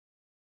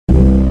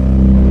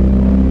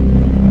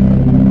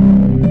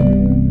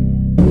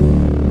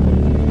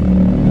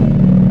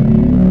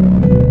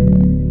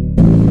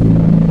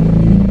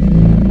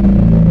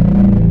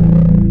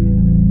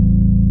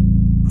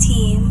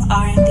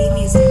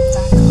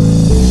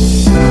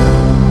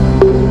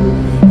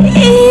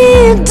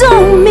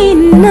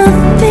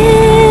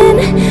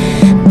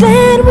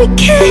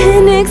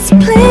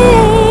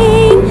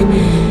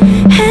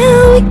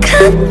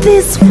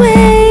this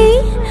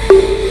way,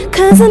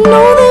 'cause I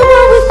know that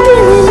what we're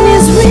feeling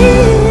is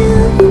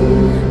real.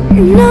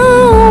 No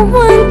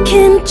one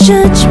can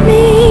judge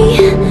me,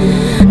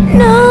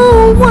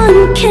 no one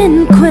can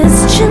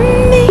question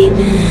me.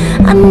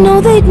 I know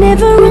they'd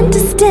never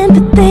understand,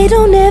 but they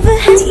don't ever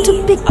have to,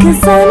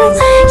 because I know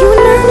you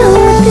and I know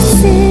what this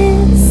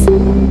is.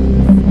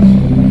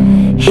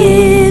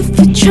 If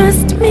you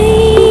trust me,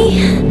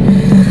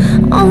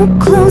 oh,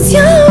 close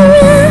your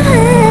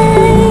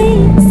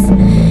eyes,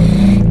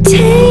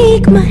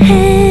 take my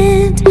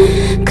hand,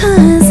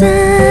 'cause I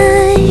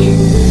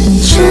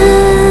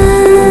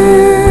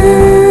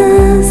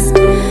just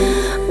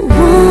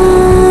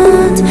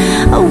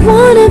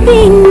wanna be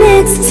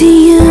next to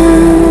you.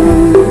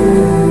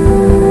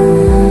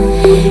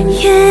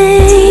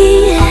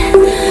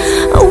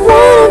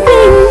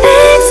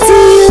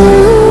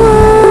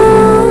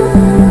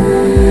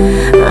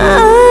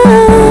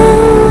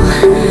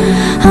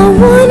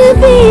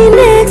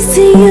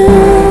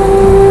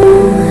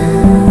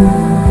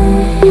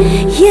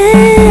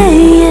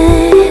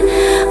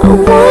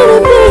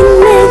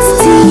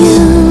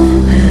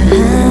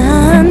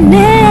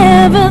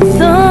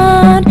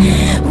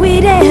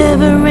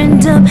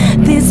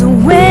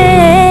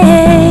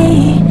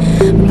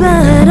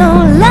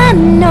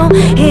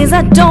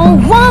 I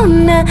don't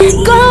wanna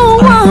go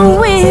on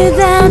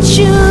without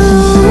you.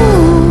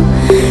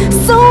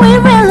 So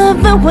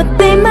irrelevant what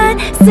they might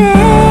say.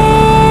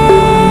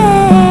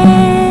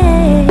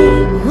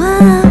 Whoa.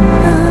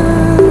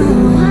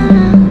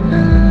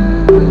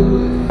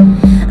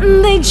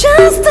 They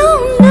just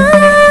don't know.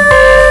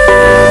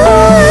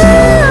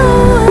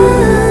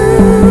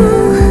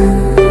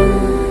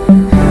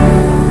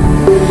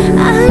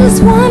 I just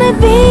wanna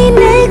be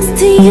next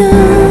to you.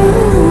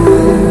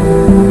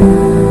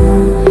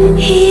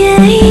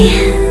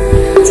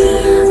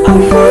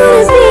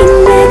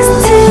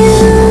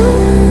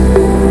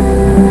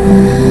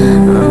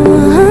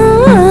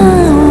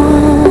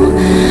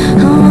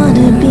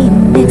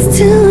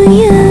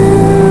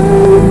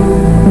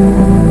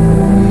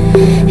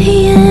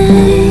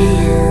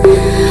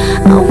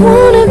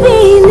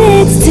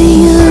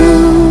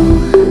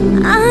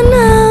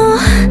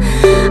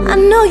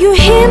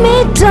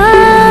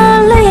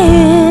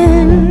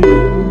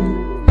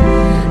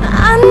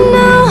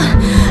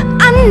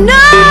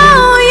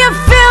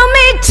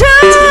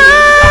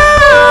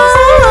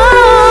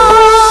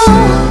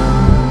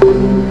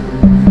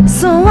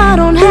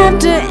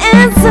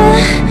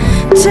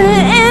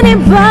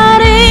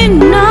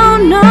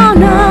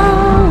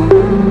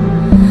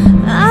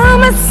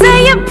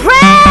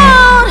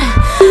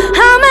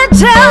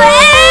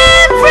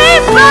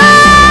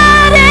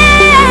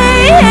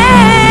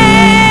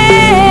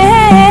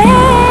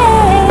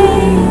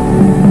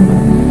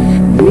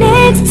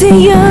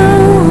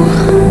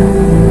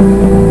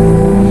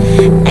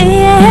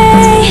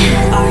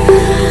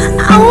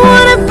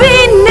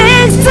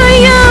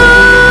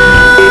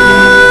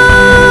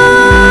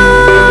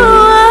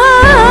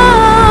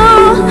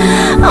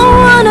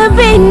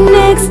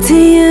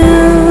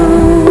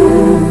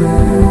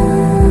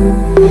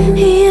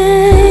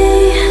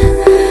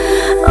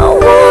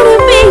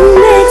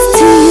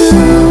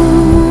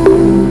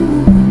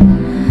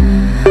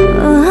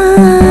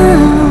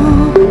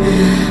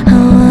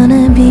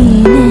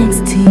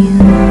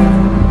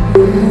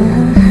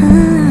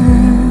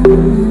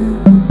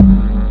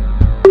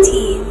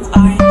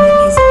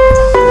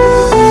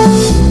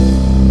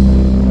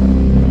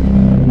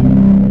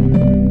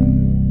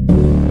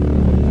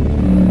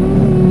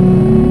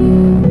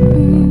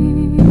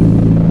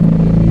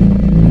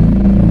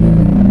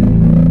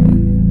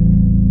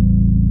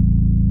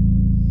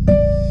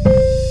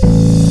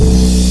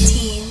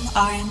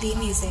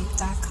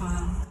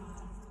 RNBmusic.com